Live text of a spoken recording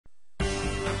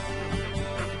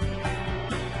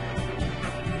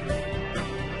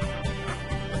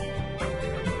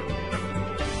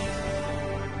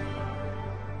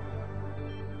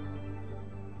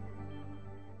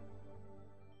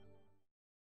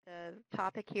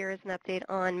topic here is an update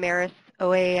on Marist's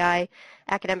OAAI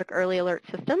Academic Early Alert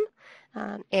System.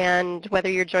 And whether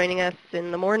you're joining us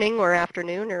in the morning or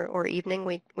afternoon or evening,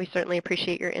 we certainly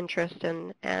appreciate your interest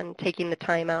and taking the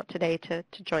time out today to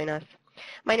join us.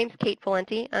 My name is Kate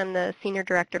Valenti. I'm the Senior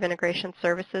Director of Integration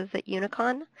Services at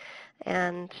Unicon.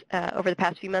 And over the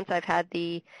past few months, I've had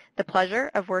the pleasure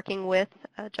of working with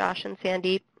Josh and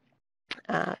Sandeep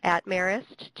at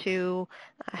Marist to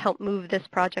help move this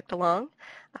project along.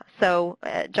 So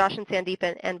Josh and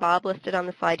Sandeep and Bob listed on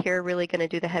the slide here are really going to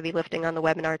do the heavy lifting on the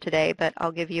webinar today, but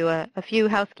I'll give you a few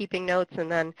housekeeping notes and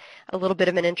then a little bit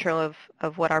of an intro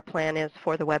of what our plan is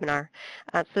for the webinar.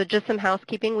 So just some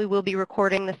housekeeping. We will be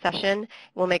recording the session.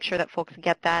 We'll make sure that folks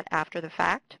get that after the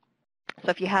fact. So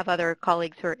if you have other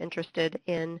colleagues who are interested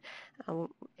in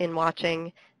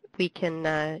watching, you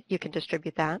can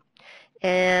distribute that.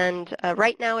 And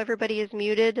right now everybody is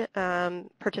muted.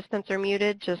 Participants are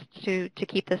muted just to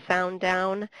keep the sound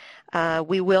down.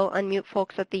 We will unmute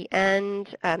folks at the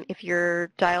end. If you're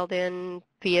dialed in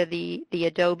via the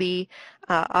Adobe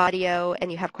audio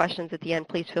and you have questions at the end,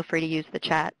 please feel free to use the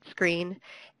chat screen,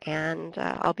 and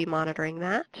I'll be monitoring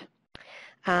that.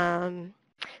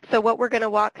 So what we're going to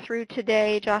walk through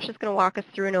today, Josh is going to walk us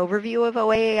through an overview of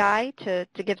OAAI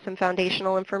to give some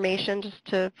foundational information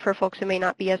just for folks who may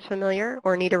not be as familiar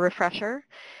or need a refresher,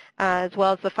 as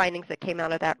well as the findings that came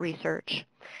out of that research.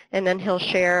 And then he'll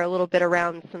share a little bit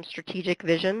around some strategic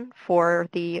vision for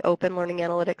the open learning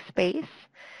analytics space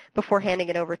before handing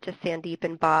it over to Sandeep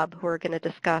and Bob, who are going to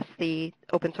discuss the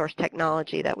open source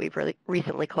technology that we've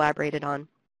recently collaborated on.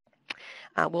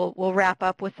 We'll wrap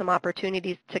up with some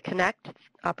opportunities to connect,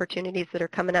 opportunities that are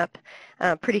coming up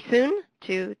pretty soon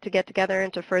to get together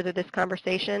and to further this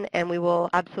conversation, and we will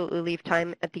absolutely leave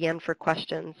time at the end for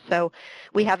questions. So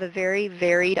we have a very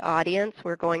varied audience.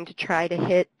 We're going to try to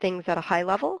hit things at a high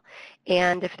level,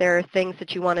 and if there are things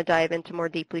that you want to dive into more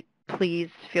deeply, please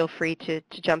feel free to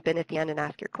jump in at the end and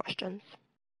ask your questions.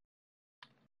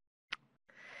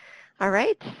 All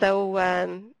right,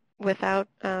 so without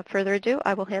further ado,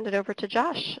 I will hand it over to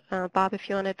Josh. Bob, if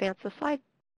you want to advance the slide.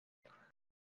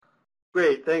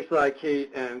 Great. Thanks a lot,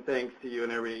 Kate, and thanks to you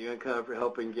and everybody at Unicon for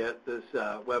helping get this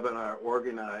webinar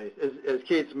organized. As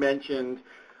Kate's mentioned,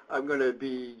 I'm going to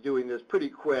be doing this pretty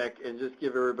quick and just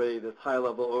give everybody this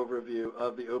high-level overview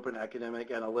of the Open Academic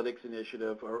Analytics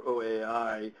Initiative, or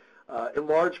OAAI, in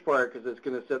large part because it's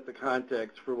going to set the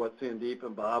context for what Sandeep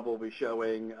and Bob will be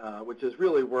showing, which is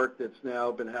really work that's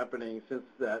now been happening since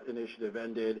that initiative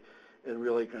ended and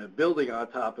really kind of building on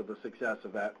top of the success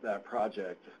of that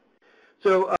project.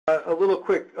 So a little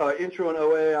quick intro on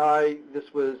OAAI.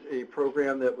 This was a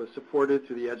program that was supported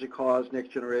through the EDUCAUSE Next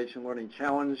Generation Learning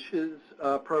Challenges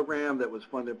program that was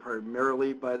funded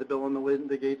primarily by the Bill and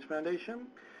Melinda Gates Foundation.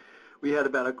 We had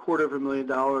about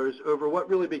 $250,000 over what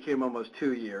really became almost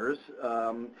 2 years.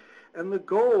 And the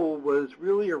goal was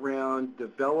really around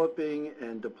developing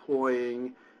and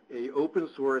deploying an open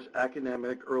source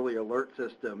academic early alert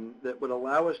system that would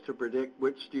allow us to predict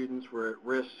which students were at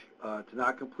risk to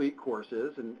not complete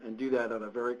courses and do that on a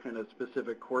very kind of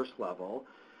specific course level.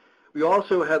 We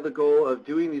also had the goal of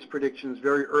doing these predictions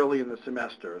very early in the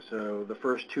semester, so the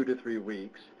first 2 to 3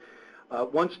 weeks.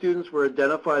 Once students were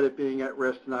identified as being at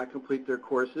risk to not complete their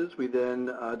courses, we then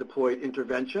deployed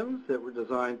interventions that were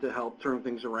designed to help turn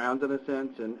things around in a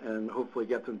sense and hopefully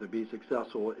get them to be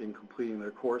successful in completing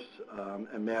their course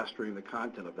and mastering the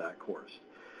content of that course.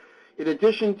 In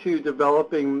addition to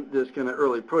developing this kind of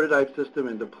early prototype system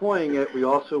and deploying it, we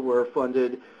also were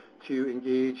funded to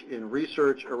engage in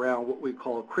research around what we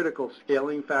call critical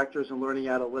scaling factors in learning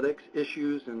analytics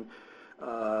issues and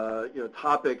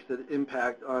topics that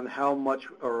impact on how much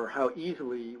or how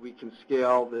easily we can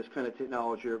scale this kind of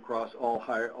technology across all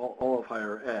of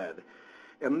higher ed.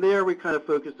 And there we kind of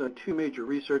focused on 2 major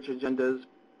research agendas.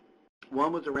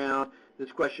 One was around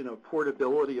this question of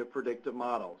portability of predictive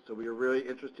models. So we were really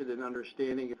interested in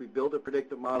understanding if we build a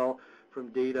predictive model from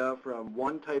data from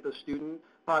one type of student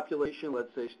population,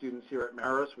 let's say students here at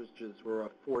Marist, we're a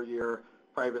 4-year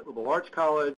private liberal arts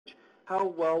college, how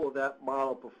well will that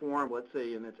model perform, let's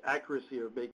say, in its accuracy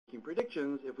of making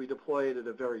predictions if we deploy it at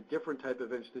a very different type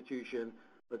of institution,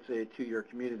 let's say a 2-year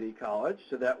community college?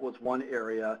 So that was one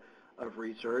area of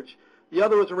research. The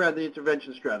other was around the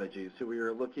intervention strategies. So we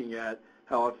were looking at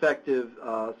how effective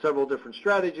several different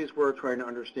strategies were, trying to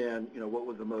understand, what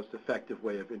was the most effective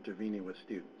way of intervening with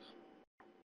students.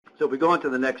 So if we go on to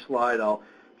the next slide, I'll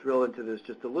drill into this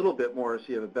just a little bit more so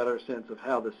you have a better sense of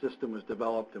how the system was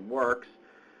developed and works.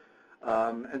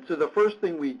 And so the first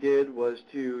thing we did was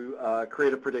to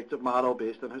create a predictive model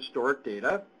based on historical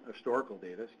data,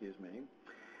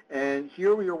 And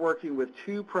here we are working with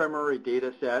two primary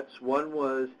data sets. One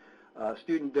was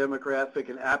student demographic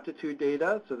and aptitude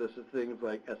data. So this is things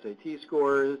like SAT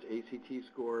scores, ACT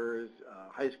scores,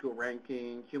 high school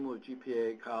ranking, cumulative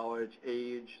GPA, college,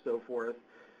 age, so forth.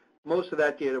 Most of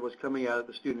that data was coming out of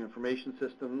the student information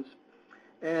systems.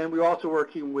 And we were also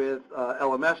working with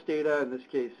LMS data, in this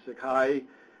case Sakai,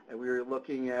 and we were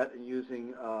looking at and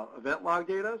using event log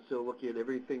data, so looking at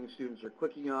everything students are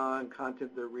clicking on,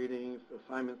 content they're reading,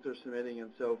 assignments they're submitting,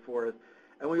 and so forth.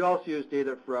 And we also used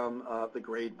data from the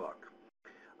grade book.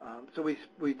 So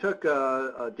we took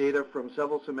data from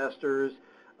several semesters,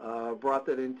 brought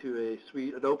that into a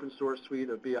suite, an open source suite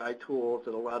of BI tools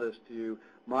that allowed us to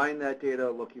mine that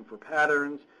data looking for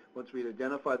patterns. Once we'd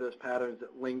identified those patterns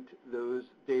that linked those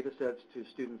data sets to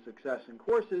student success in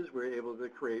courses, we were able to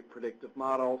create predictive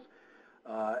models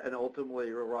and ultimately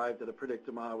arrived at a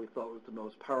predictive model we thought was the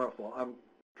most powerful. I'm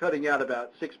cutting out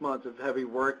about 6 months of heavy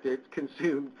work that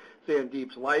consumed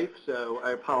Sandeep's life, so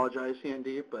I apologize,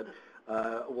 Sandeep, but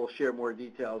we'll share more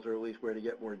details, or at least where to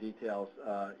get more details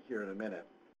here in a minute.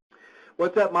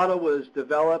 Once that model was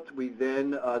developed, we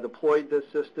then deployed this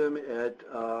system at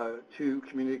two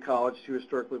community colleges, two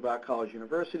historically black college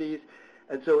universities.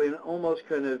 And so in almost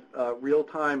kind of real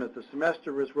time as the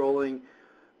semester was rolling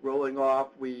off,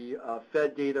 we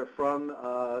fed data from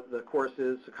the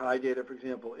courses, Sakai data, for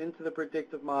example, into the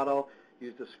predictive model,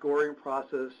 used a scoring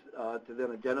process to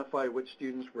then identify which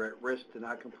students were at risk to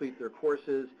not complete their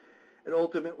courses. And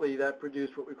ultimately, that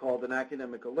produced what we called an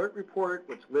academic alert report,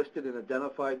 which listed and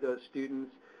identified those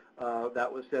students.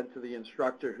 That was sent to the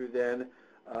instructor, who then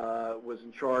was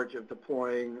in charge of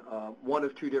deploying one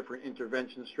of two different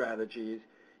intervention strategies,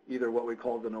 either what we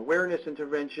called an awareness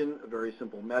intervention, a very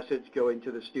simple message going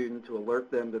to the student to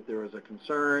alert them that there is a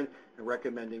concern and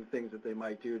recommending things that they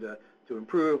might do to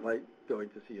improve, like going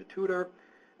to see a tutor.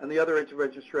 And the other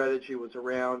intervention strategy was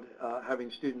around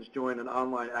having students join an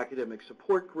online academic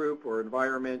support group or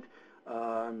environment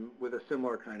with a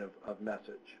similar kind of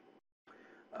message.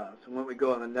 So when we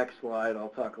go on the next slide, I'll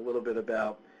talk a little bit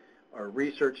about our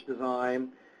research design.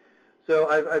 So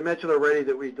I mentioned already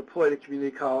that we deployed at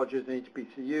community colleges and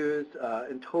HBCUs.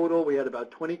 In total, we had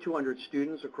about 2,200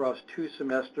 students across 2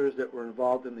 semesters that were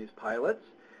involved in these pilots.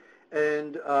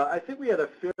 And I think we had a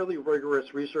fairly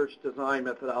rigorous research design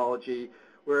methodology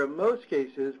where in most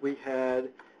cases we had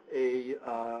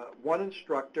one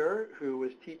instructor who was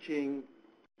teaching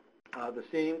the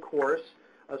same course.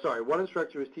 One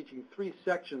instructor was teaching 3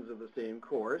 sections of the same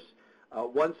course.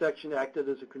 One section acted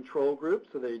as a control group,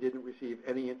 so they didn't receive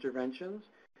any interventions.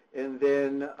 And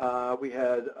then we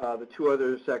had the 2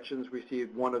 other sections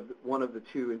received one of the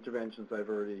 2 interventions I've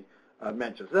already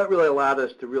mentioned. So that really allowed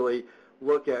us to really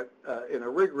look at, in a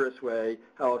rigorous way,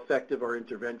 how effective our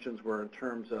interventions were in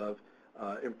terms of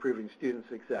improving student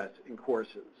success in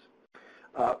courses.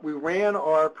 We ran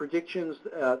our predictions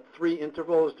at 3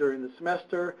 intervals during the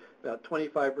semester, about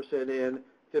 25% in,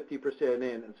 50%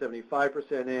 in, and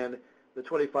 75% in. The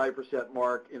 25%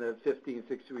 mark in a 15,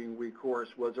 16-week course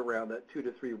was around that 2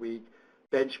 to 3 week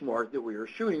benchmark that we were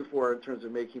shooting for in terms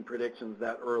of making predictions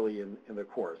that early in the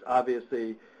course.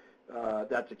 Obviously,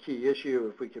 that's a key issue.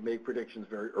 If we can make predictions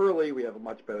very early, we have a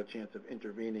much better chance of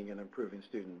intervening and improving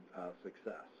student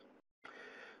success.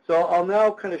 So I'll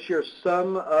now kind of share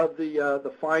some of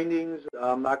the findings.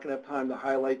 I'm not going to have time to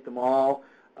highlight them all,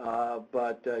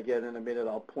 but again, in a minute,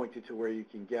 I'll point you to where you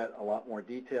can get a lot more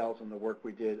details on the work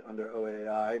we did under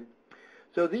OAAI.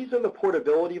 So these are the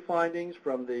portability findings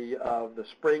from the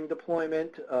spring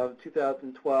deployment of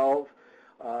 2012.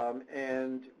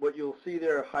 And what you'll see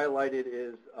there highlighted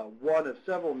is one of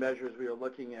several measures we are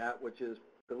looking at, which is,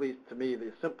 at least to me,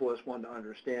 the simplest one to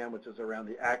understand, which is around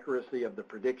the accuracy of the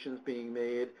predictions being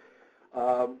made.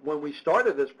 When we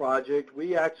started this project,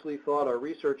 we actually thought, our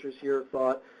researchers here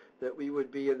thought, that we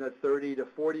would be in the 30 to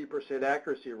 40%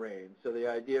 accuracy range. So the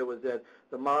idea was that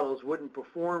the models wouldn't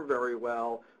perform very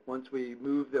well once we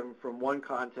moved them from one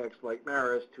context like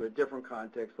Marist to a different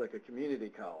context like a community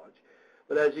college.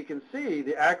 But as you can see,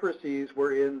 the accuracies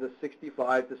were in the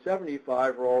 65 to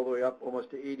 75 or all the way up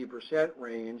almost to 80%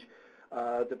 range,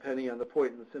 depending on the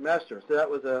point in the semester. So that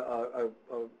was a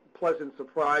pleasant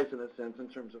surprise in a sense in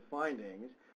terms of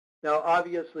findings. Now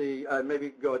obviously, maybe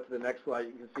you can go to the next slide,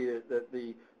 you can see that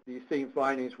these same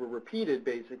findings were repeated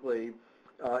basically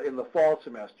in the fall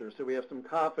semester. So we have some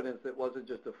confidence that it wasn't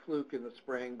just a fluke in the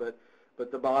spring, but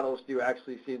the models do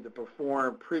actually seem to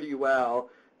perform pretty well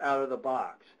out of the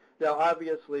box. Now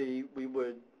obviously we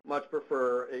would much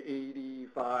prefer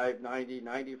 85, 90,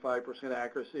 95%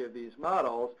 accuracy of these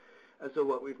models. And so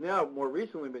what we've now more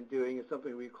recently been doing is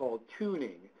something we call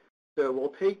tuning. So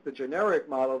we'll take the generic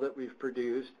model that we've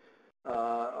produced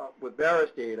with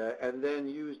Marist data and then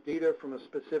use data from a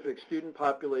specific student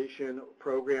population,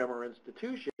 program, or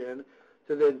institution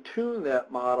to then tune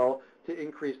that model to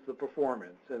increase the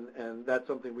performance. And that's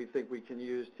something we think we can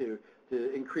use to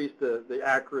increase the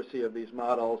accuracy of these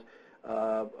models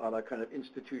on a kind of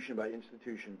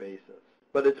institution-by-institution basis.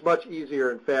 But it's much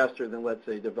easier and faster than, let's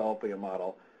say, developing a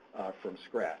model from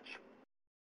scratch.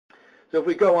 So if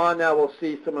we go on now, we'll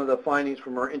see some of the findings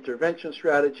from our intervention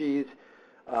strategies.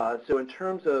 So in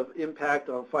terms of impact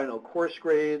on final course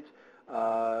grades,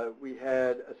 we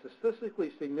had a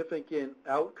statistically significant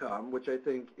outcome, which I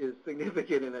think is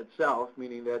significant in itself,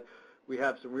 meaning that we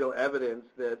have some real evidence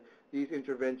that these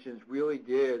interventions really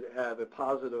did have a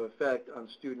positive effect on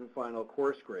student final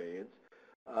course grades.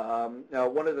 Now,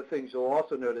 one of the things you'll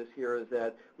also notice here is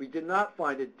that we did not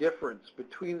find a difference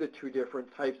between the two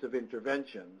different types of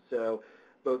interventions. So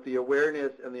both the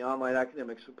awareness and the online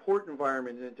academic support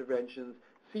environment interventions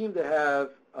seem to have,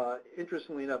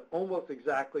 interestingly enough, almost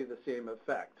exactly the same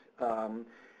effect.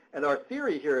 And our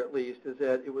theory here, at least, is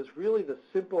that it was really the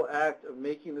simple act of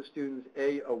making the students,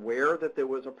 A, aware that there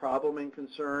was a problem and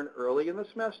concern early in the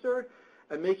semester,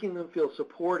 and making them feel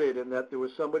supported and that there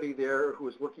was somebody there who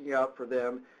was looking out for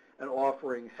them and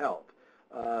offering help.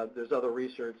 There's other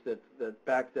research that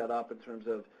backs that up in terms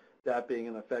of that being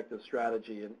an effective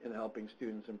strategy in helping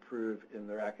students improve in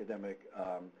their academic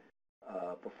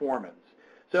performance.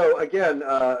 So again,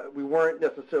 we weren't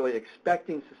necessarily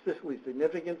expecting statistically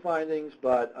significant findings,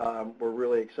 but we're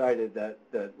really excited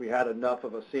that we had enough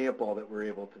of a sample that we're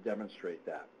able to demonstrate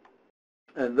that.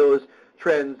 And those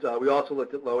trends, we also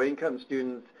looked at low-income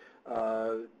students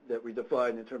that we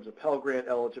defined in terms of Pell Grant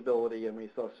eligibility, and we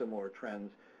saw similar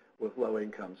trends with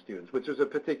low-income students, which is a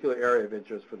particular area of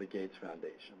interest for the Gates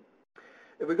Foundation.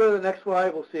 If we go to the next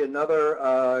slide, we'll see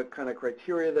another kind of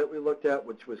criteria that we looked at,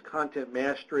 which was content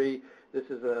mastery. This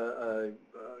is a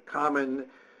common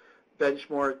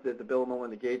benchmark that the Bill and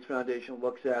Melinda Gates Foundation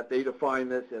looks at. They define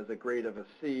this as a grade of a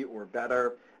C or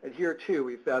better. And here, too,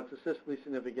 we found statistically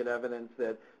significant evidence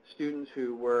that students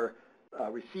who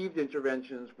received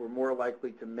interventions were more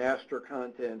likely to master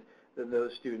content than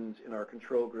those students in our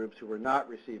control groups who were not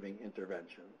receiving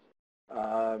interventions,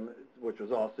 which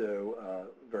was also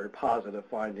a very positive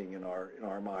finding in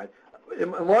our mind.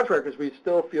 In large part, because we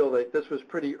still feel that this was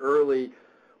pretty early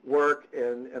work,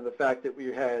 and the fact that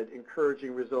we had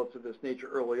encouraging results of this nature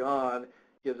early on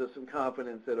gives us some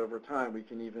confidence that over time we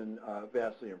can even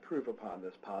vastly improve upon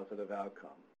this positive outcome.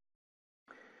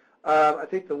 I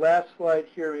think the last slide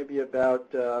here may be about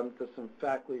some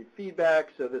faculty feedback.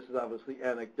 So this is obviously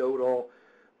anecdotal,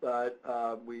 but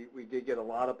we did get a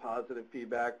lot of positive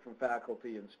feedback from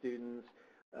faculty and students.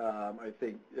 I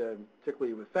think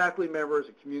particularly with faculty members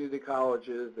at community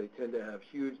colleges, they tend to have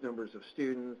huge numbers of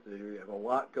students. They have a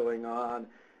lot going on.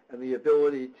 And the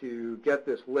ability to get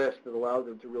this list that allowed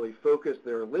them to really focus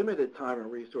their limited time and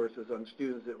resources on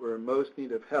students that were in most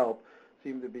need of help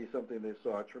seemed to be something they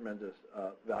saw tremendous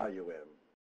value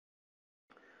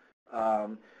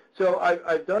in. So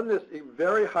I've done this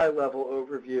very high-level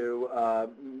overview,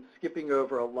 skipping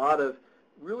over a lot of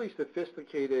really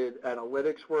sophisticated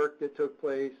analytics work that took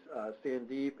place.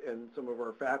 Sandeep and some of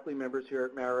our faculty members here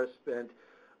at Marist spent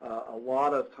a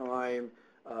lot of time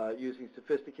using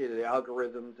sophisticated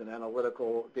algorithms and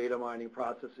analytical data mining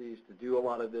processes to do a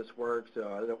lot of this work,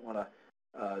 so I don't want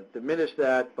to diminish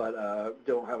that, but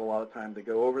don't have a lot of time to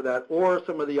go over that, or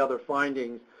some of the other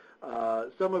findings,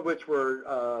 some of which were,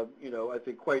 I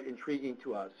think quite intriguing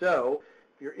to us. So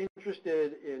if you're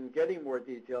interested in getting more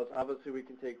details, obviously we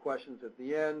can take questions at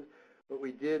the end, but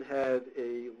we did have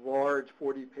a large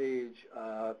 40-page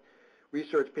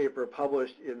research paper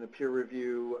published in the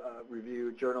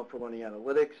peer-reviewed Journal for Learning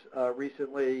Analytics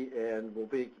recently, and we'll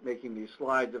be making these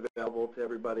slides available to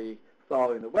everybody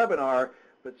following the webinar,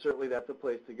 but certainly that's a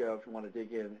place to go if you want to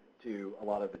dig into a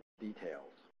lot of the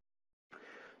details.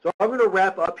 So I'm going to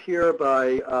wrap up here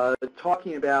by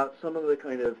talking about some of the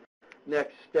kind of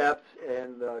next steps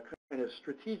and the kind of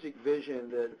strategic vision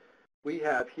that we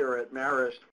have here at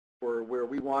Marist for where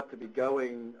we want to be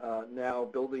going now,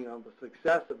 building on the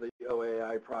success of the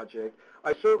OAAI project.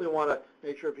 I certainly want to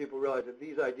make sure people realize that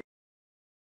these ideas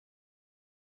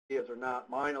are not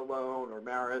mine alone or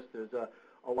Marist. There's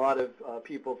a lot of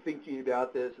people thinking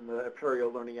about this in the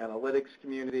Apereo Learning Analytics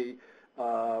community,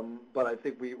 but I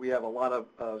think we have a lot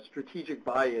of strategic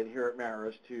buy-in here at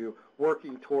Marist to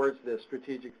working towards this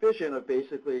strategic vision of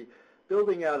basically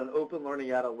building out an open learning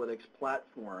analytics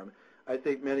platform. I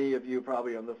think many of you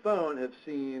probably on the phone have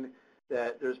seen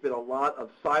that there's been a lot of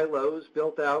silos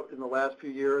built out in the last few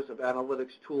years of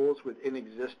analytics tools within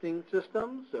existing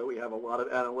systems. So we have a lot of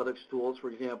analytics tools, for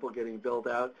example, getting built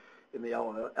out in the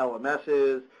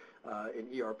LMSs,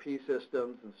 in ERP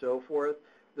systems, and so forth.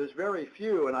 There's very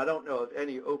few, and I don't know of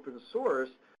any open source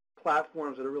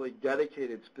platforms that are really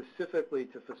dedicated specifically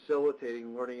to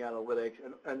facilitating learning analytics,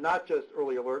 and not just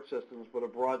early alert systems, but a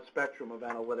broad spectrum of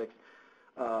analytics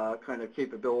kind of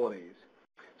capabilities.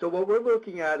 So what we're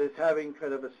looking at is having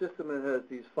kind of a system that has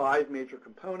these 5 major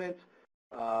components,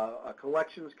 a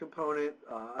collections component.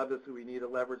 Obviously, we need to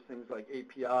leverage things like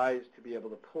APIs to be able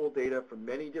to pull data from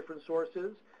many different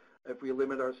sources. If we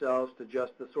limit ourselves to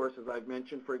just the sources I've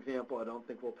mentioned, for example, I don't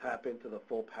think we'll tap into the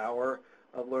full power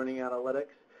of learning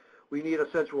analytics. We need a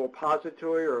central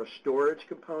repository or a storage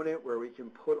component where we can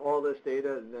put all this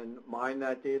data and then mine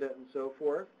that data and so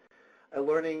forth. A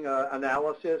learning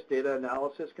analysis, data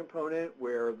analysis component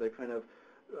where the kind of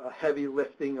heavy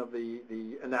lifting of the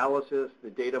analysis, the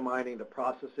data mining, the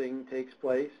processing takes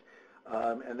place.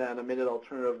 And then a minute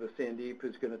alternative to Sandeep,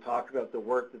 who's going to talk about the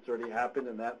work that's already happened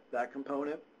in that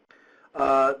component.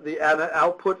 The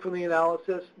output from the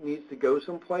analysis needs to go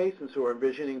someplace, and so we're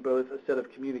envisioning both a set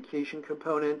of communication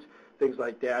components, things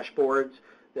like dashboards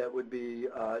that would be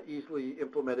easily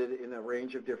implemented in a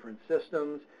range of different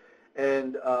systems,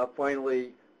 and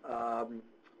finally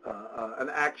an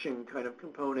action kind of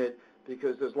component,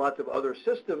 because there's lots of other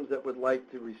systems that would like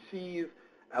to receive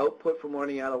output from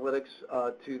learning analytics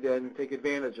to then take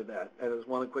advantage of that. And as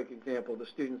one quick example, the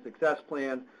Student Success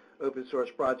Plan, open source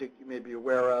project you may be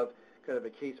aware of, kind of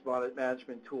a case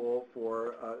management tool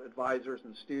for advisors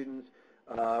and students.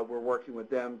 We're working with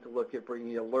them to look at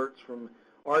bringing alerts from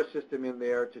our system in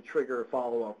there to trigger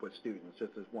follow-up with students,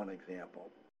 just as one example.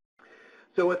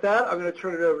 So with that, I'm going to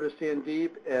turn it over to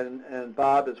Sandeep and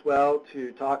Bob as well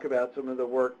to talk about some of the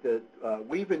work that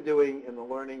we've been doing in the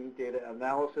learning data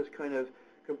analysis kind of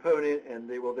component, and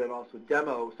they will then also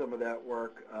demo some of that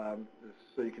work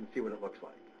so you can see what it looks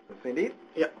like. So Sandeep?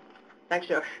 Yeah. Thanks,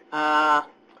 Josh.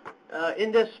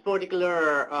 In this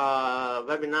particular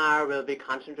webinar, we'll be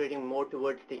concentrating more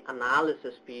towards the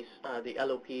analysis piece, the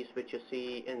LO piece, which you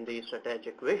see in the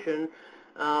strategic vision.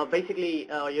 Basically,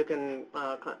 you can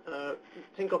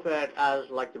think of it as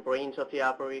like the brains of the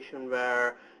operation,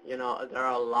 where there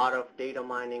are a lot of data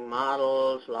mining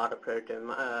models, a lot of predictive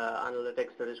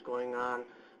analytics that is going on,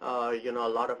 a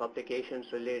lot of applications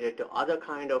related to other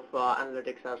kind of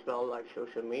analytics as well, like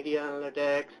social media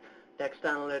analytics, text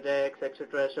analytics,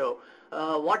 etc. So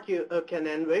what you can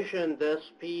envision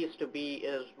this piece to be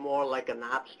is more like an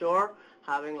app store,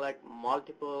 having like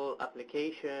multiple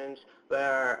applications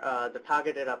where the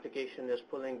targeted application is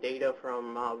pulling data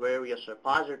from various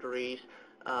repositories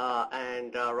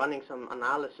and running some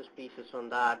analysis pieces on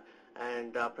that,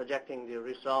 and projecting the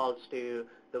results to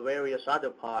the various other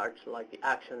parts like the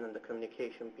action and the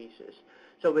communication pieces.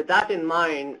 So with that in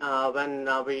mind, when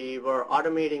we were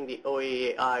automating the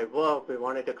OAAI work, we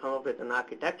wanted to come up with an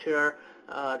architecture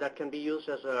that can be used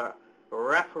as a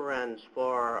reference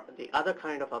for the other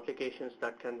kind of applications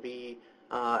that can be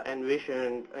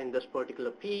envisioned in this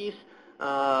particular piece,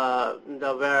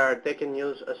 where they can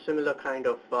use a similar kind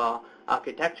of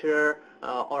architecture,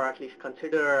 or at least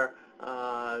consider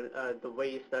the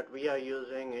ways that we are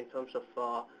using in terms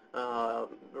of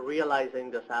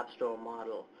realizing this App Store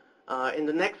model. In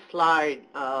the next slide,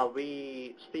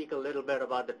 we speak a little bit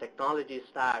about the technology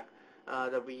stack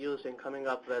that we use in coming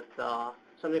up with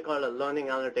something called a learning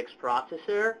analytics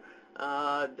processor.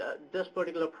 This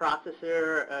particular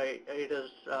processor, it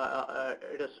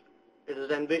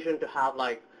is envisioned to have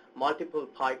like multiple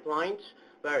pipelines,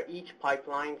 where each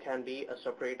pipeline can be a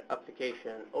separate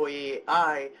application.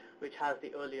 OAAI, which has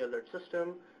the early alert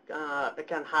system, it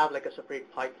can have like a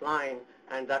separate pipeline,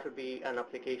 and that would be an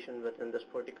application within this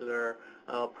particular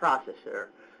processor.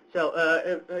 So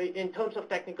in terms of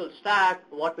technical stack,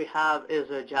 what we have is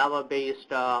a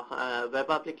Java-based web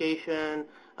application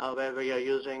where we are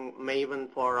using Maven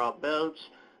for our builds.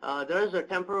 There is a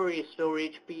temporary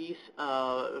storage piece.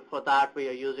 For that, we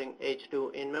are using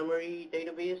H2 in-memory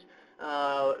database.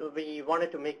 We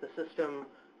wanted to make the system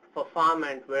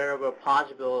performant wherever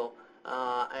possible,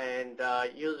 and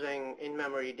using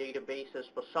in-memory databases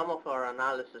for some of our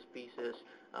analysis pieces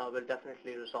will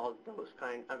definitely resolve those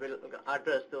will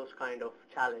address those kind of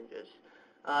challenges.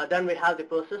 Then we have the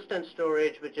persistent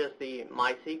storage, which is the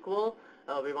MySQL.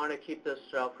 We want to keep this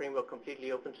framework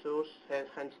completely open source,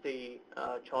 hence the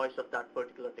choice of that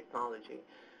particular technology.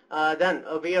 Then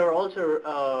we are also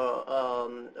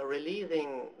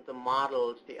releasing the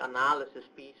models, the analysis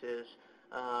pieces,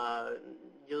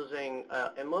 using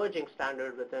emerging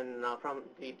standard within from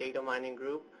the data mining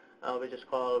group, which is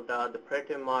called the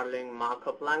predictive modeling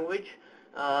markup language.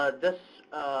 This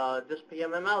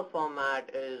PMML format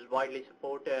is widely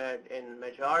supported in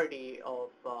majority of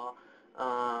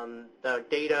the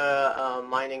data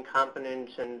mining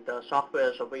components and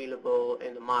softwares available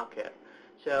in the market.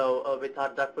 So we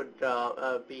thought that would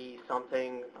be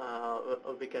something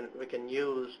we can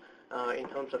use in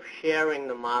terms of sharing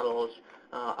the models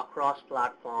across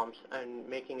platforms and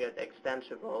making it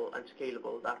extensible and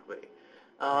scalable that way.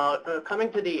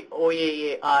 Coming to the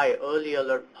OAAI early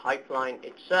alert pipeline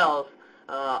itself,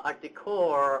 at the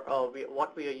core,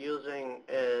 what we are using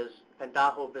is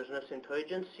Pentaho Business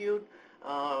Intelligence Suite.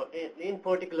 In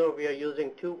particular, we are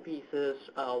using two pieces.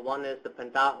 One is the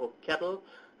Pentaho Kettle,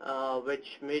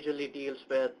 which majorly deals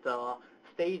with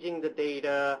staging the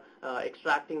data,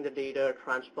 extracting the data,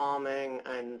 transforming,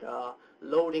 and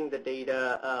loading the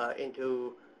data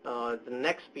into the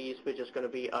next piece, which is going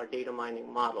to be our data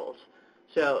mining models.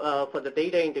 So for the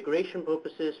data integration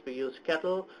purposes, we use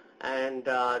Kettle, and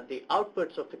the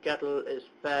outputs of the Kettle is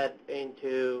fed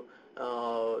into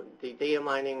the data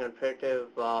mining and predictive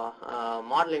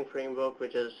modeling framework,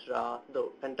 which is the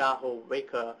Pentaho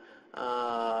Waker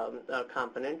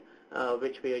component,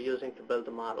 which we are using to build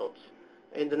the models.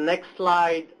 In the next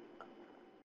slide,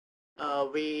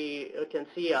 we can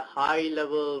see a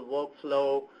high-level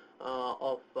workflow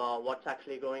of what's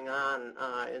actually going on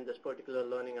in this particular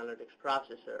learning analytics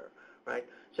processor, right?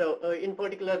 So in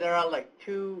particular, there are like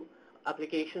two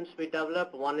applications we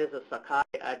developed. One is a Sakai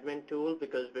admin tool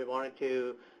because we wanted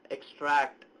to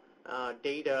extract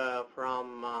data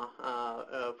from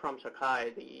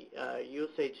Sakai, the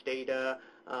usage data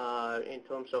in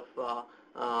terms of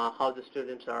how the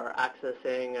students are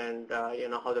accessing and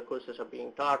how the courses are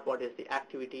being taught, what is the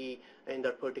activity in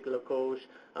that particular course,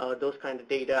 those kind of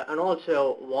data, and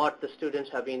also what the students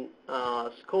have been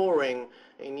scoring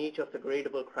in each of the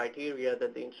gradable criteria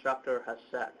that the instructor has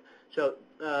set. So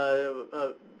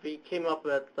we came up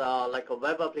with like a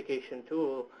web application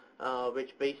tool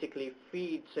which basically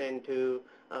feeds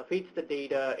the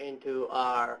data into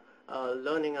our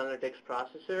learning analytics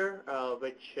processor,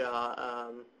 which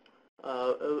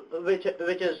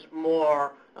is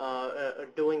more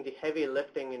doing the heavy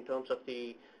lifting in terms of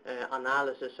the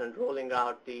analysis and rolling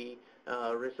out the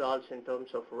results in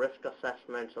terms of risk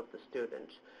assessments of the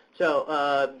students. So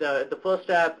the first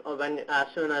step, as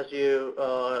soon as you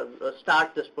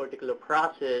start this particular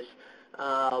process,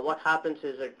 what happens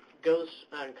is it goes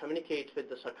and communicates with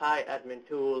the Sakai admin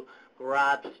tool,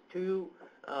 grabs two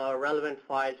relevant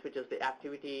files, which is the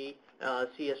activity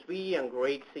CSV and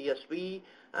grade CSV.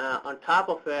 On top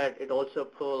of it, it also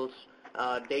pulls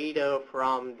data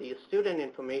from the student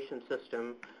information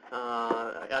system.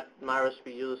 At Marist,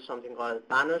 we use something called a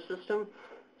banner system.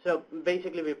 So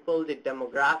basically, we pull the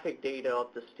demographic data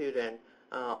of the student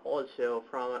also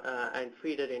from and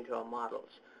feed it into our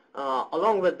models.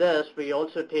 Along with this, we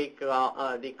also take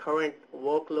the current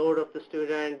workload of the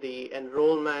student, the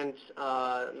enrollment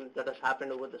that has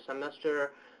happened over the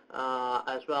semester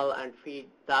as well, and feed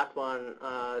that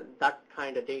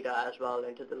kind of data as well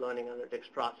into the learning analytics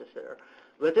processor.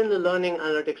 Within the learning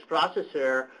analytics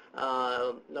processor,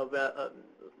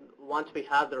 once we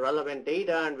have the relevant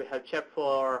data and we have checked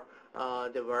for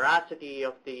the veracity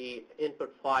of the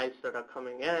input files that are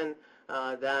coming in,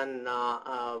 then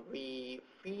we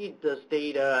feed this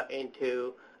data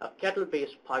into a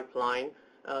kettle-based pipeline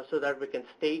so that we can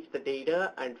stage the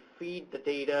data and feed the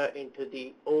data into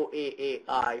the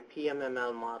OAAI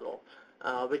PMML model,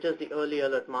 which is the early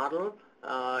alert model.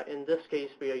 In this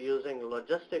case, we are using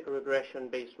logistic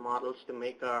regression-based models to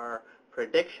make our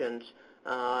predictions.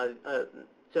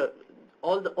 So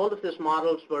all of these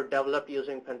models were developed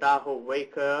using Pentaho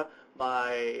Waker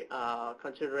by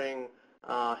considering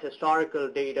historical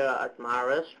data at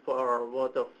Marist for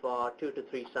worth of 2 to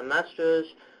 3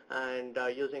 semesters, and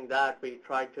using that we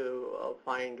try to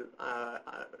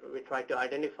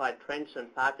identify trends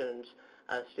and patterns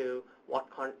as to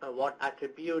what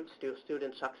attributes to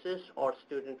student success or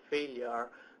student failure,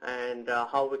 and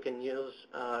how we can use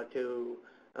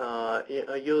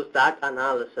use that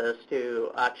analysis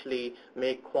to actually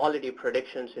make quality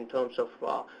predictions in terms of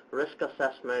risk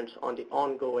assessments on the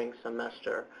ongoing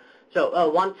semester. So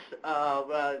once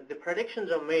the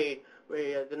predictions are made,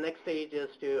 the next stage is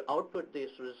to output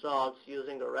these results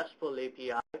using a RESTful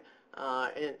API.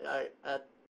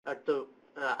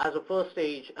 As a first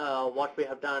stage, what we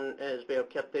have done is we have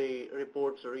kept the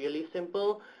reports really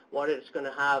simple. What it's going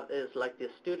to have is like the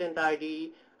student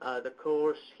ID, the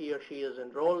course he or she is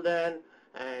enrolled in,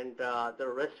 and the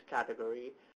risk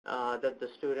category that the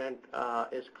student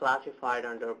is classified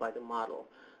under by the model.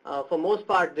 For most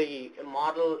part, the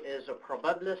model is a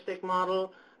probabilistic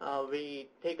model. We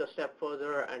take a step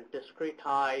further and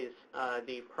discretize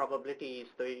the probabilities,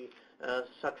 the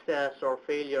success or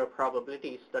failure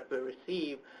probabilities that we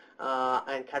receive,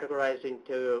 and categorize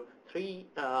into three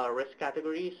risk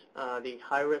categories: the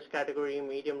high risk category,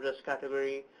 medium risk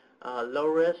category, low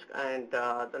risk, and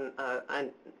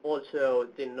also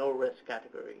the no risk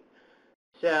category.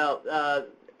 So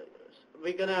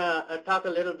we're going to talk a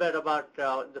little bit about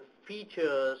the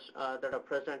features that are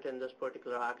present in this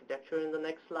particular architecture in the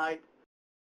next slide.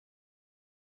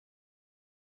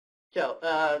 So,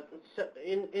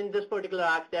 in this particular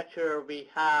architecture, we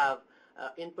have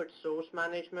input source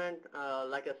management.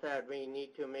 Like I said, we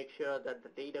need to make sure that the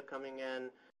data coming in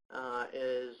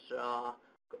is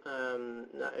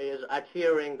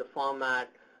adhering the format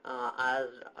as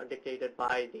dictated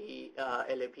by the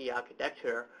LAP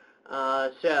architecture.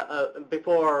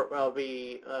 Before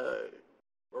we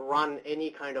run any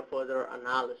kind of further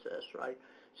analysis, right?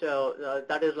 So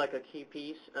that is like a key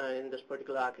piece in this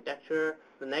particular architecture.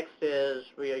 The next is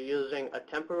we are using a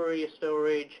temporary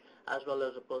storage as well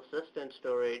as a persistent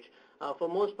storage. For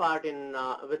most part,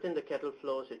 within the kettle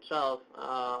flows itself,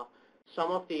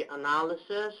 some of the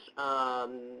analysis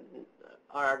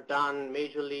are done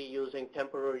majorly using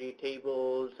temporary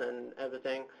tables and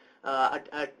everything.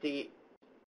 At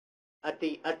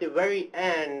the very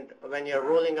end, when you're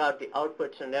rolling out the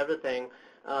outputs and everything,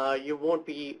 you won't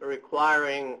be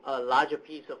requiring a larger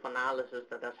piece of analysis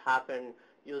that has happened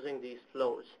using these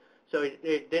flows. So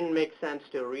it didn't make sense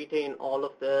to retain all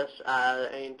of this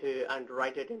and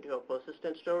write it into a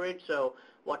persistent storage. So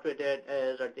what we did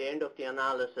is at the end of the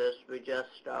analysis, we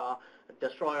just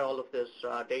destroy all of this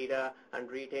data and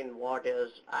retain what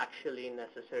is actually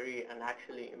necessary and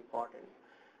actually important.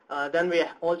 Then we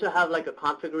also have like a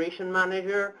configuration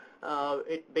manager.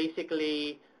 It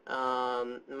basically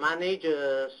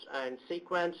manages and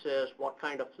sequences what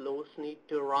kind of flows need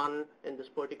to run in this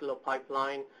particular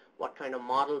pipeline, what kind of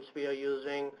models we are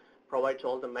using, provides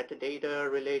all the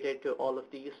metadata related to all of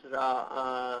these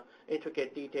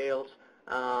intricate details,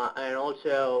 and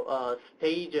also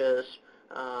stages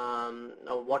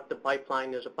what the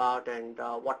pipeline is about and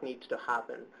what needs to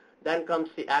happen. Then comes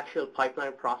the actual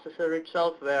pipeline processor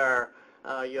itself, where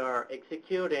you're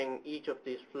executing each of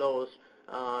these flows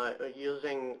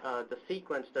using the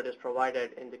sequence that is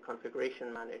provided in the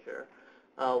configuration manager.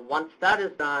 Once that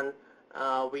is done,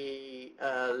 we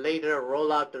later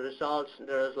roll out the results.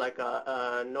 There's like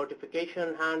a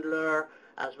notification handler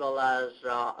as well as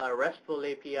a RESTful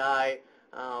API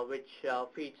which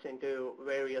feeds into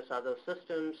various other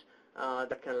systems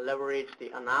that can leverage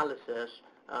the analysis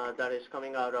that is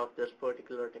coming out of this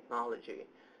particular technology.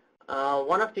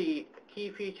 One of the key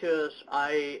features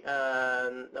I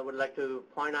would like to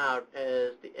point out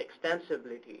is the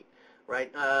extensibility,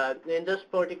 right? In this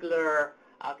particular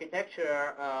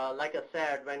architecture, like I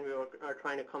said, when we were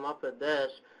trying to come up with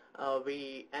this,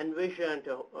 we envisioned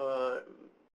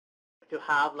to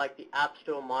have like the App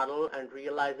Store model and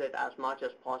realize it as much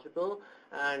as possible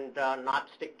and not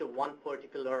stick to one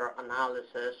particular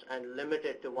analysis and limit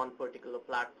it to one particular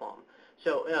platform.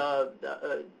 So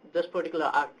this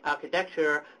particular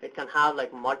architecture, it can have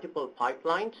like multiple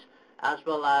pipelines as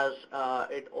well as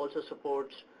it also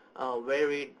supports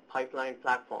varied pipeline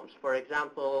platforms. For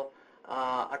example,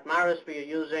 at Marist, we are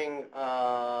using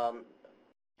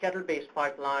kettle-based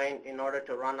pipeline in order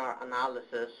to run our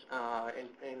analysis,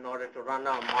 in order to run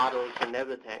our models and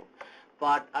everything.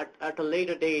 But at a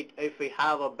later date, if we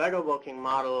have a better working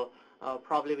model,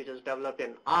 probably which is developed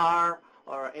in R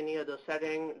or any other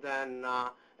setting, then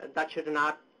that should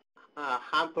not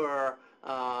hamper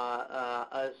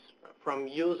us from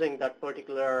using that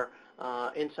particular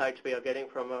insights we are getting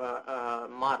from a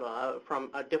model,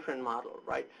 from a different model,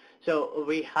 right? So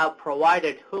we have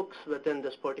provided hooks within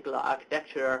this particular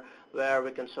architecture where we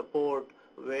can support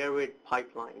varied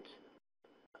pipelines.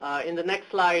 In the next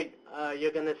slide,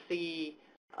 you're going to see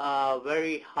a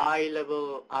very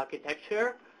high-level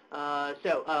architecture.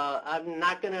 So I'm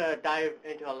not going to dive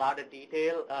into a lot of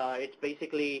detail. It's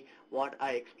basically what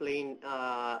I explained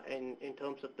in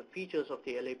terms of the features of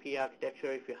the LAP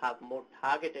architecture. If you have more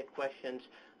targeted questions,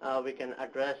 we can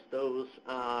address those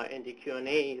in the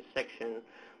Q&A section.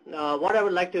 What I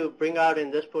would like to bring out in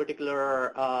this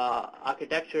particular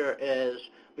architecture is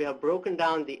we have broken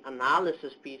down the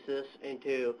analysis pieces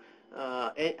into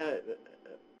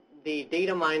the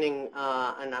data mining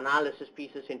and analysis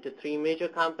pieces into three major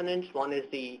components. One is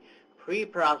the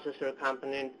pre-processor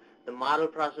component, the model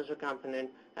processor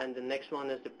component, and the next one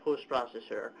is the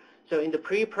post-processor. So in the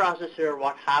preprocessor,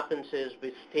 what happens is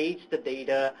we stage the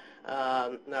data,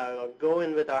 go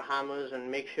in with our hammers and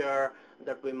make sure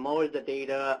that we mold the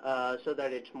data so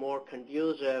that it's more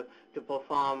conducive to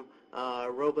perform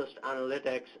robust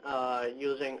analytics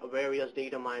using various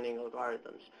data mining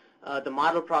algorithms. The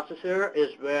model processor is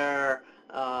where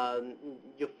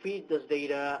you feed this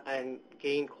data and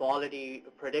gain quality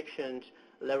predictions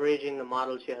leveraging the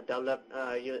models you have developed,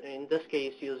 in this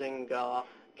case using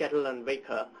Kettle and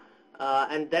Waker.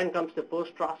 And then comes the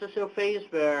post-processor phase,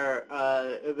 where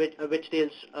which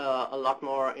deals a lot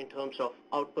more in terms of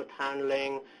output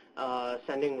handling,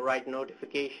 sending right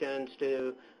notifications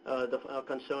to the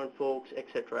concerned folks,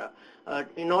 etc.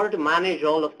 In order to manage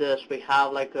all of this, we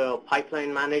have like a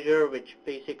pipeline manager, which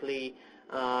basically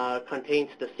contains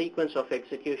the sequence of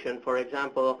execution. For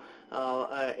example,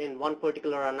 in one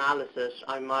particular analysis,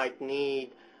 I might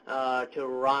need to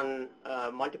run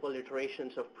multiple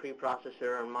iterations of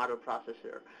preprocessor and model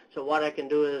processor. So what I can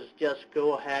do is just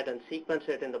go ahead and sequence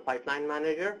it in the pipeline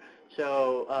manager.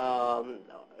 So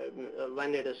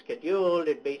when it is scheduled,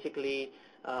 it basically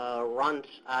runs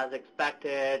as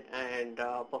expected and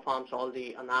performs all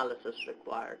the analysis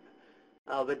required.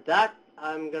 With that,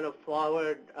 I'm going to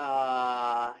forward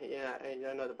the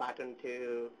baton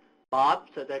to Bob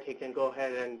so that he can go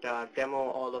ahead and demo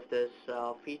all of these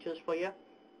features for you.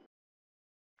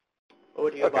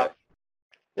 Over to you, Okay. Bob.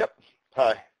 Yep.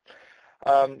 Hi.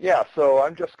 Yeah, so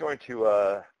I'm just going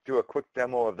to do a quick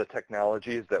demo of the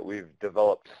technologies that we've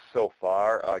developed so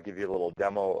far. I'll give you a little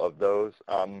demo of those.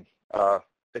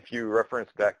 If you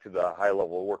reference back to the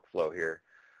high-level workflow here,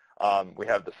 we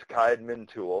have the Sakai admin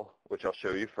tool, which I'll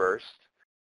show you first,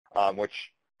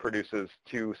 which produces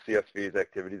 2 CSVs,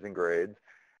 activities and grades,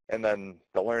 and then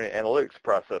the learning analytics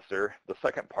processor, the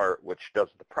second part, which does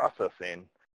the processing,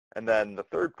 and then the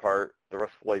third part, the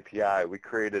RESTful API. We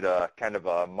created a kind of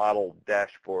a model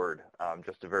dashboard,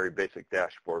 just a very basic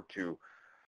dashboard to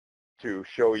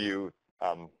show you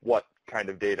what kind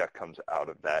of data comes out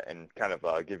of that and kind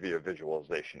of give you a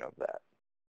visualization of that.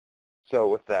 So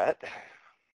with that,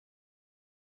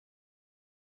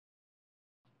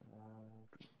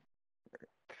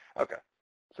 okay.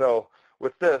 So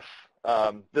with this,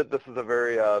 this is a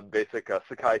very basic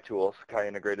Sakai tool, Sakai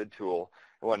integrated tool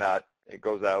and whatnot. It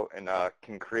goes out and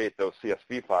can create those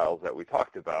CSV files that we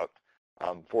talked about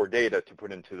for data to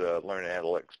put into the Learn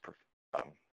Analytics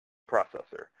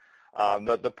processor.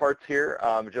 The parts here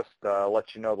just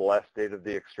let you know the last date of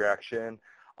the extraction,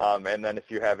 and then if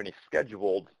you have any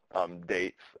scheduled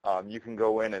dates, you can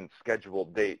go in and schedule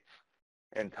dates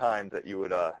and times that you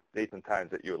would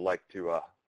like to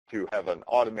have an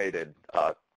automated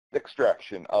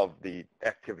extraction of the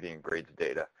activity and grades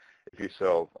data, if you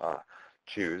so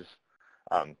choose.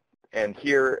 And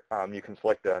here you can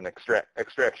select an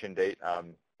extraction date.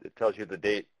 It tells you the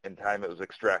date and time it was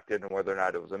extracted and whether or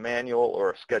not it was a manual or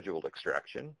a scheduled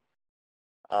extraction.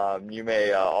 You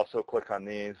may also click on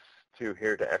these two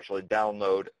here to actually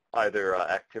download either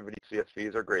activity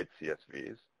CSVs or grade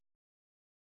CSVs.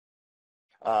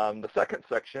 The second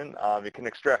section, you can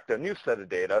extract a new set of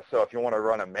data. So if you want to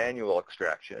run a manual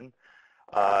extraction,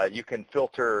 you can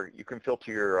filter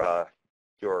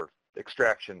your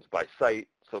extractions by site,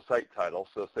 so site title.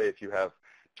 So say if you have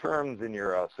terms in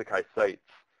your Sakai sites,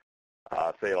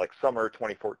 say like summer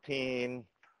 2014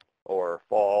 or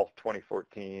fall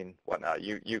 2014, whatnot,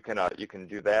 you can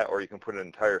do that, or you can put an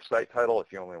entire site title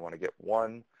if you only want to get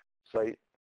one site's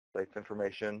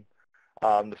information.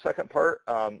 The second part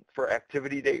for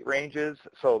activity date ranges,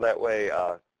 so that way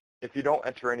if you don't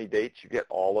enter any dates, you get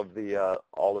all of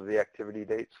the activity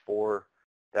dates for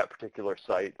that particular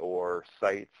site or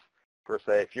sites. Per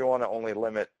se, if you want to only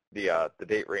limit the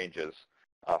date ranges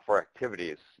for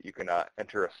activities, you can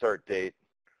enter a start date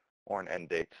or an end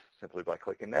date simply by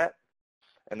clicking that.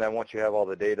 And then once you have all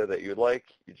the data that you'd like,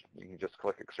 you can just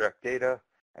click Extract Data,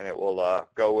 and it will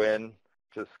go in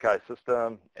to the Sakai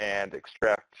system and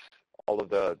extract all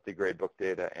of the gradebook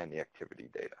data and the activity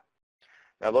data.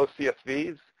 Now those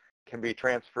CSVs can be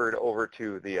transferred over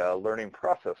to the learning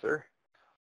processor,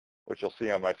 which you'll see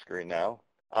on my screen now.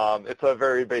 It's a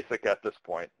very basic at this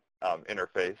point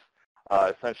interface.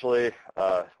 Essentially,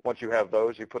 once you have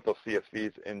those, you put those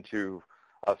CSVs into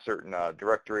a certain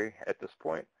directory at this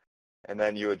point, and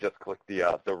then you would just click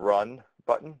the Run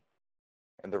button,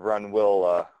 and the Run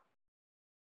will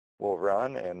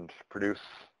run and produce.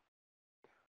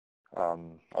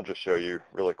 I'll just show you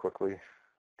really quickly.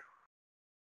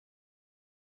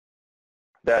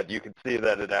 That you can see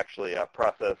that it actually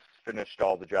finished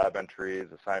all the job entries,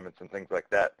 assignments, and things like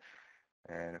that.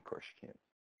 And of course you can't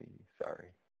see, sorry.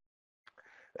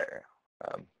 There.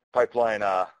 Pipeline,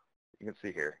 you can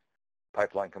see here.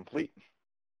 pipeline complete.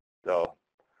 So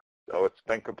it's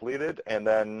been completed, and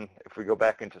then if we go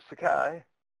back into Sakai,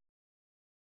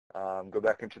 go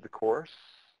back into the course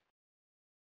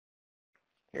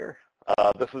here.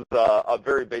 This is a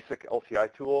very basic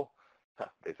LTI tool,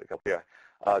 basic LTI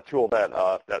tool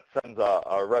that sends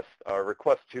a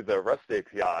request to the REST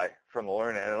API from the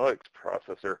Learning Analytics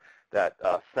processor that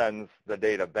sends the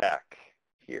data back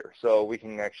here. So we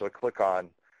can actually click on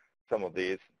some of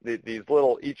these. These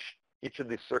little, each of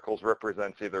these circles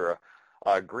represents either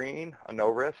a green, a no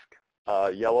risk,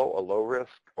 yellow, a low risk,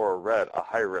 or a red, a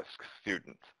high risk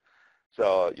student.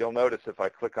 So you'll notice if I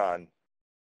click on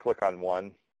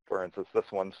one, for instance,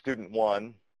 this one, student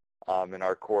 1 in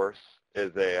our course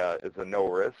is a no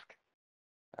risk.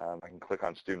 I can click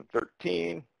on student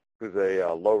 13, who's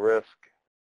a low risk,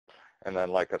 and then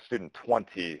like a student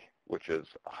 20, which is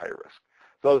a high risk.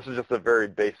 So this is just a very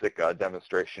basic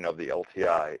demonstration of the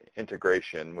LTI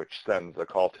integration, which sends a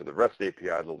call to the REST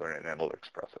API, the Learning Analytics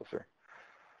processor.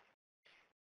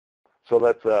 So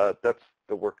that's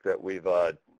the work that we've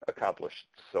accomplished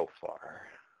so far.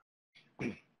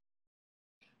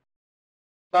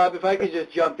 Bob, if I could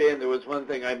just jump in, there was one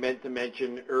thing I meant to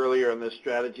mention earlier on the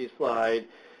strategy slide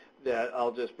that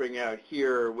I'll just bring out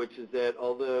here, which is that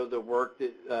although the work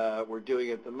that we're doing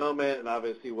at the moment, and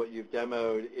obviously what you've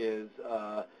demoed is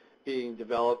being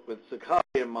developed with Sakai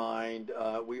in mind,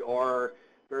 we are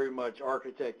very much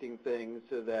architecting things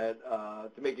so that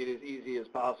to make it as easy as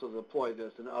possible to deploy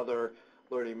this in other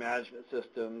learning management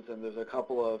systems. And there's a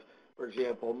couple of, for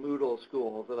example, Moodle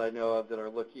schools that I know of that are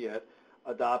looking at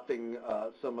adopting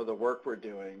some of the work we're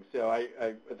doing. So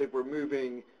I think we're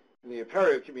moving in the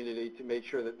Apereo community to make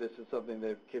sure that this is something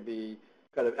that can be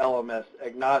kind of LMS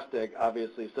agnostic.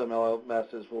 Obviously, some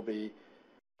LMSs will be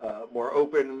more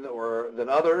open than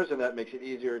others, and that makes it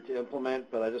easier to implement,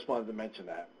 but I just wanted to mention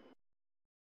that.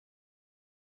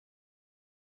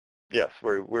 Yes,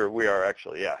 we are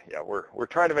actually, yeah. We're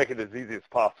trying to make it as easy as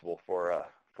possible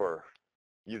for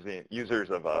users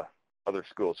of other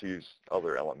schools who use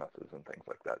other LMSs and things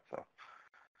like that. So,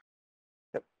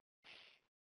 yep.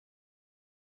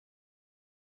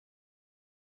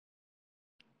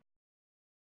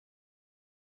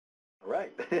 All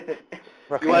right.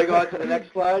 You want to go on to the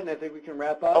next slide, and I think we can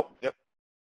wrap up? Oh, yep.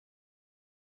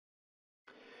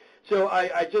 So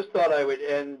I just thought I would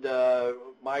end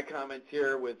my comments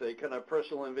here with a kind of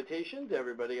personal invitation to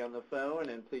everybody on the phone,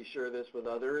 and please share this with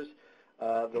others.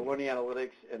 The Learning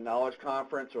Analytics and Knowledge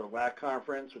Conference, or LAC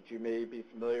Conference, which you may be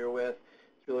familiar with,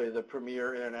 it's really the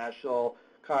premier international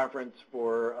conference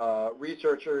for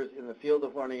researchers in the field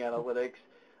of learning analytics.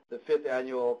 The 5th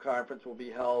annual conference will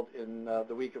be held in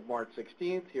the week of March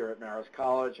 16th here at Marist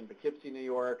College in Poughkeepsie, New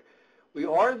York. We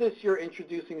are this year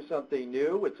introducing something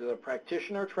new, which is a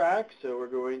practitioner track, so we're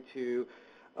going to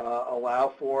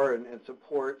allow for and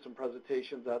support some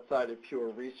presentations outside of pure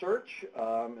research.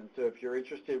 And so if you're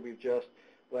interested, we've just,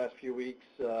 last few weeks,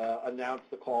 announced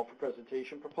the call for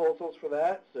presentation proposals for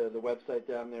that. So the website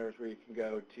down there is where you can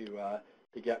go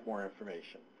to get more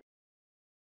information.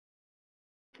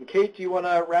 And Kate, do you want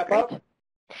to wrap up?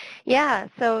 Yeah,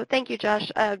 so thank you, Josh.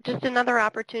 Just another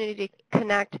opportunity to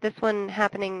connect, this one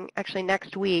happening actually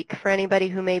next week for anybody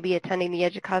who may be attending the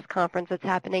EDUCAUSE conference that's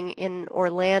happening in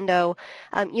Orlando.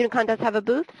 Unicon does have a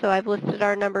booth, so I've listed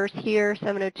our numbers here,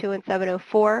 702 and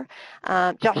 704.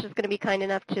 Josh is going to be kind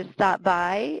enough to stop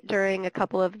by during a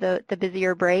couple of the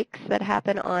busier breaks that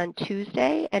happen on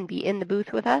Tuesday and be in the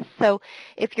booth with us. So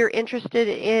if you're interested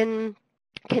in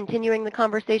continuing the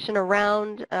conversation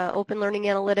around open learning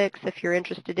analytics, if you're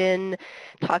interested in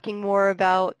talking more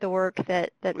about the work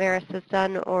that Marist has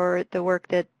done or the work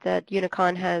that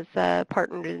Unicon has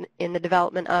partnered in the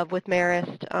development of with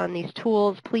Marist on these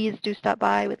tools, please do stop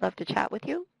by. We'd love to chat with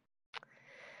you.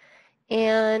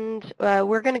 And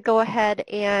we're going to go ahead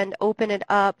and open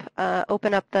up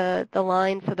the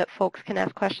line so that folks can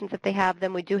ask questions if they have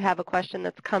them. We do have a question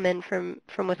that's come in from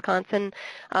Wisconsin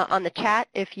on the chat.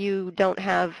 If you don't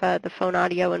have the phone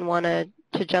audio and want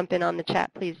to jump in on the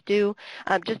chat, please do.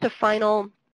 Just a final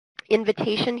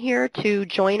invitation here to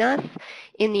join us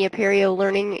in the Apereo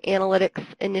Learning Analytics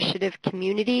Initiative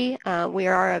community. We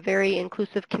are a very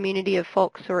inclusive community of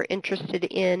folks who are interested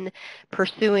in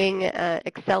pursuing,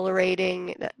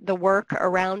 accelerating the work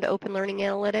around open learning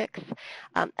analytics.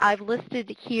 I've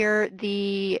listed here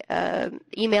the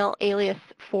email alias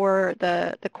for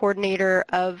the coordinator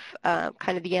of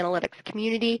kind of the analytics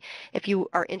community if you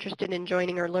are interested in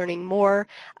joining or learning more.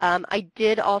 I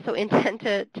did also intend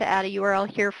to add a URL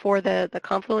here for for the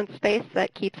Confluence space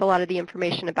that keeps a lot of the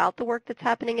information about the work that's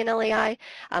happening in LAI.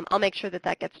 I'll make sure that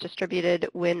that gets distributed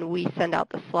when we send out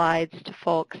the slides to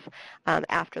folks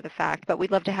after the fact. But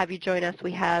we'd love to have you join us.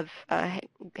 We have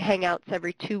hangouts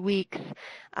every 2 weeks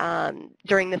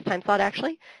during this time slot,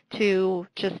 actually, to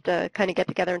just kind of get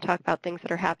together and talk about things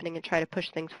that are happening and try to push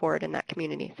things forward in that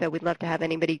community. So we'd love to have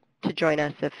anybody to join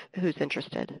us who's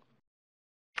interested.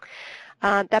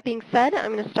 That being said,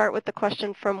 I'm going to start with the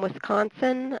question from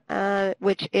Wisconsin,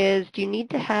 which is, do you need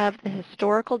to have the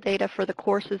historical data for the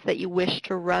courses that you wish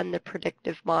to run the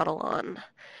predictive model on?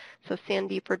 So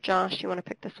Sandeep or Josh, you want to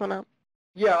pick this one up?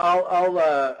 Yeah,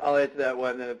 I'll answer that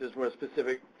one, and if there's more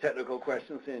specific technical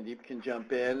questions, Sandeep can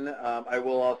jump in. I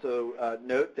will also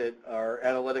note that our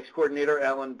analytics coordinator,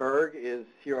 Alan Berg, is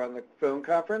here on the phone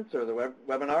conference or the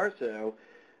webinar, so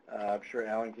I'm sure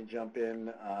Alan can jump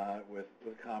in with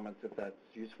comments if that's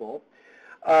useful.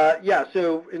 Yeah,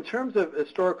 so in terms of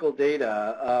historical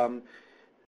data,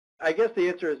 I guess the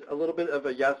answer is a little bit of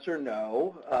a yes or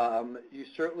no. You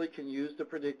certainly can use the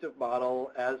predictive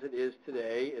model as it is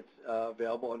today. It's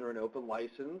available under an open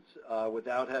license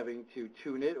without having to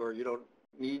tune it, or you don't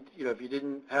need, if you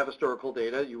didn't have historical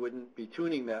data, you wouldn't be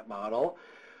tuning that model.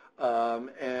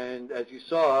 And as you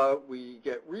saw, we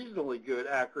get reasonably good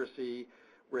accuracy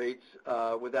rates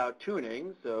without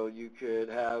tuning, so you could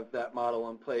have that model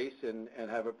in place and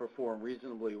have it perform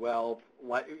reasonably well,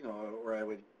 or I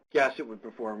would guess it would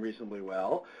perform reasonably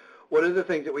well. One of the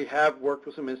things that we have worked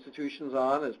with some institutions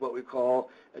on is what we call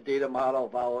a data model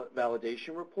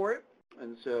validation report,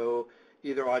 and so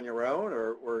either on your own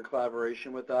or in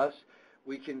collaboration with us,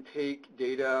 we can take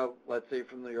data, let's say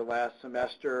from your last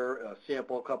semester,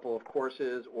 sample a couple of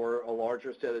courses or a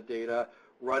larger set of data,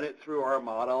 run it through our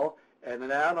model, and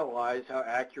then analyze how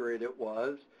accurate it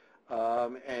was,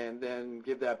 and then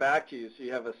give that back to you so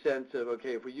you have a sense of,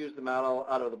 okay, if we use the model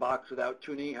out of the box without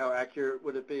tuning, how accurate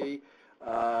would it be,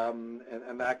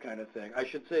 and that kind of thing. I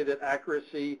should say that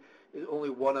accuracy is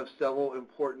only one of several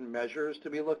important measures to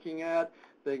be looking at.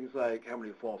 Things like how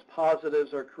many false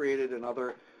positives are created and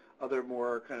other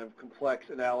more kind of complex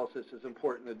analysis is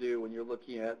important to do when you're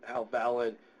looking at how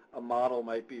valid a model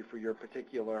might be for your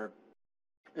particular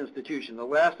institution. The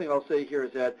last thing I'll say here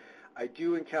is that I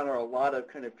do encounter a lot of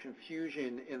kind of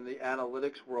confusion in the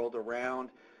analytics world around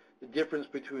the difference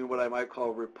between what I might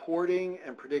call reporting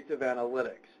and predictive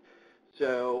analytics.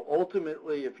 So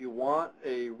ultimately, if you want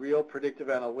a real predictive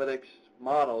analytics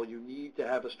model, you need to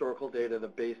have historical data to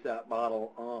base that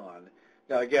model on.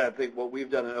 Now again, I think what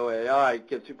we've done in OAAI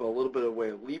gets people a little bit of a way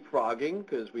of leapfrogging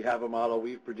because we have a model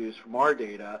we've produced from our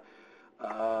data.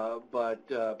 But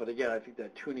again, I think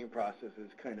that tuning process is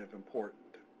kind of important.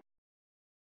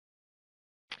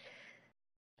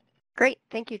 Great,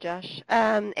 thank you, Josh.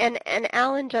 And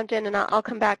Alan jumped in, and I'll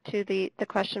come back to the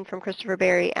question from Christopher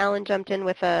Berry. Alan jumped in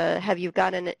with have you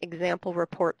got an example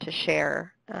report to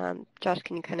share? Josh,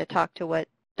 can you kind of talk to what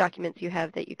documents you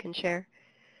have that you can share?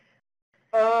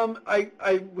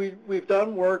 We've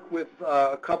done work with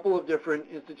a couple of different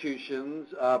institutions.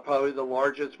 Probably the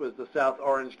largest was the South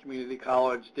Orange Community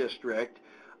College District.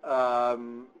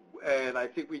 And I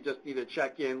think we just need to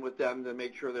check in with them to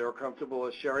make sure they're comfortable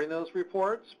with sharing those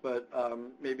reports. But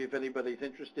maybe if anybody's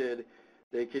interested,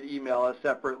 they could email us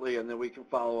separately, and then we can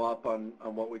follow up on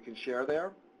what we can share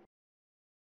there.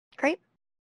 Great.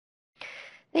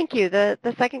 Thank you. The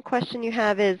second question you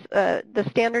have is the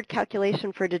standard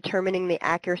calculation for determining the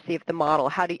accuracy of the model.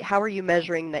 How are you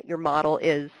measuring that your model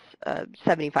is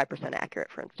 75% accurate,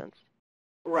 for instance?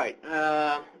 Right.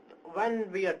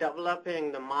 When we are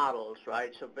developing the models,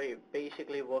 right, so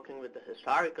basically working with the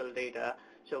historical data,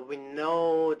 so we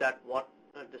know that what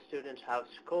the students have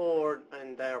scored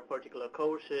in their particular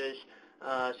courses,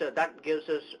 so that gives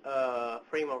us a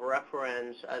frame of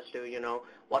reference as to,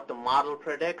 what the model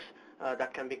predicts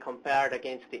that can be compared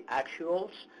against the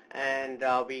actuals, and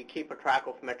we keep a track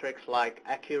of metrics like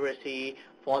accuracy,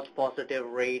 false positive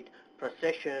rate,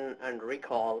 precision, and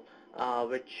recall,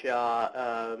 which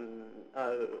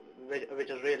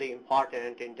is really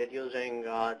important in deducing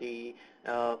the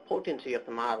potency of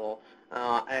the model.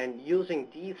 And using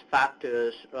these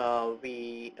factors,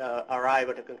 we arrive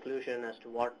at a conclusion as to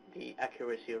what the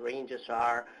accuracy ranges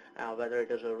are, whether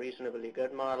it is a reasonably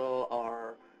good model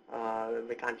or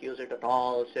we can't use it at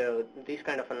all. So this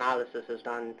kind of analysis is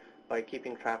done by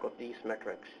keeping track of these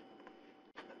metrics.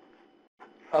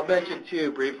 I'll mention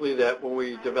too briefly that when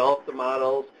we develop the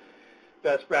models,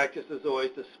 best practice is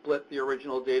always to split the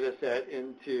original data set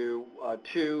into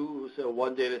two. So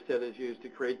one data set is used to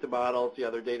create the models. The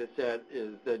other data set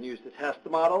is then used to test the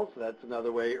models. So that's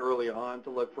another way early on to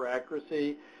look for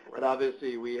accuracy. And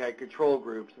obviously we had control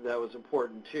groups, and that was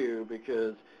important too,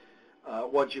 because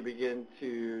once you begin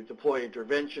to deploy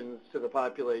interventions to the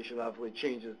population, obviously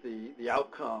changes the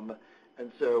outcome.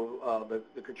 And so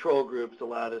the control groups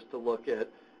allowed us to look at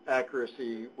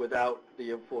accuracy without the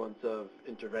influence of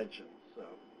interventions. So.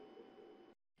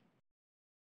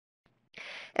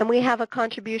 And we have a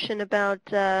contribution about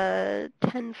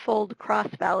tenfold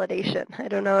cross-validation. I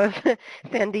don't know if,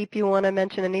 Sandeep, you want to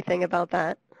mention anything about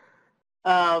that?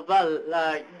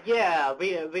 Yeah,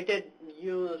 we did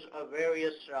use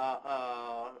various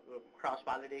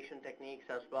cross-validation techniques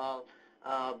as well.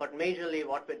 But majorly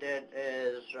what we did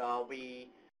is we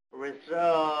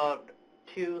reserved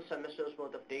 2 semesters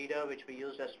worth of data, which we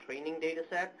used as training data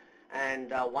set,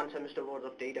 and 1 semester worth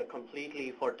of data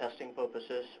completely for testing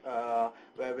purposes,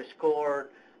 where we scored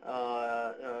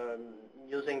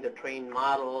using the trained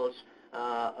models,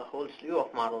 a whole slew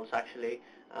of models actually,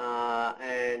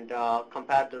 and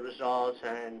compared the results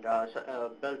and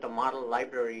built a model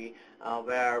library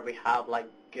where we have like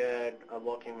good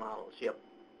working models. Yep.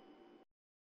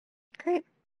 Great.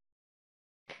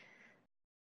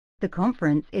 The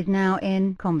conference is now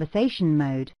in conversation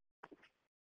mode.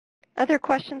 Other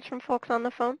questions from folks on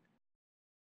the phone?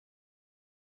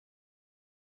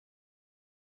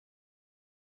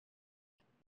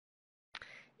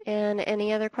 And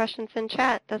any other questions in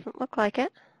chat? Doesn't look like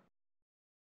it.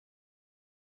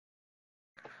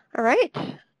 All right.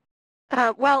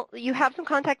 Well, you have some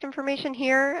contact information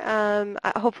here.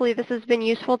 Hopefully this has been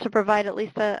useful to provide at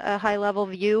least a high-level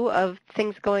view of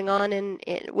things going on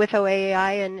with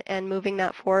OAAI and moving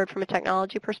that forward from a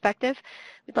technology perspective.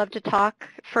 We'd love to talk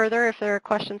further. If there are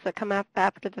questions that come up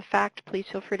after the fact, please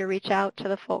feel free to reach out to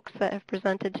the folks that have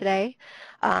presented today.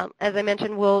 As I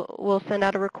mentioned, we'll send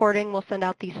out a recording. We'll send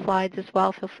out these slides as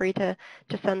well. Feel free to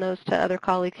send those to other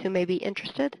colleagues who may be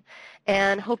interested.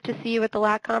 And hope to see you at the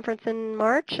LAC conference in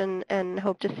March, and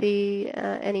hope to see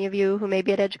any of you who may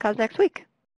be at EDUCAUSE next week.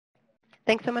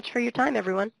 Thanks so much for your time,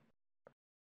 everyone.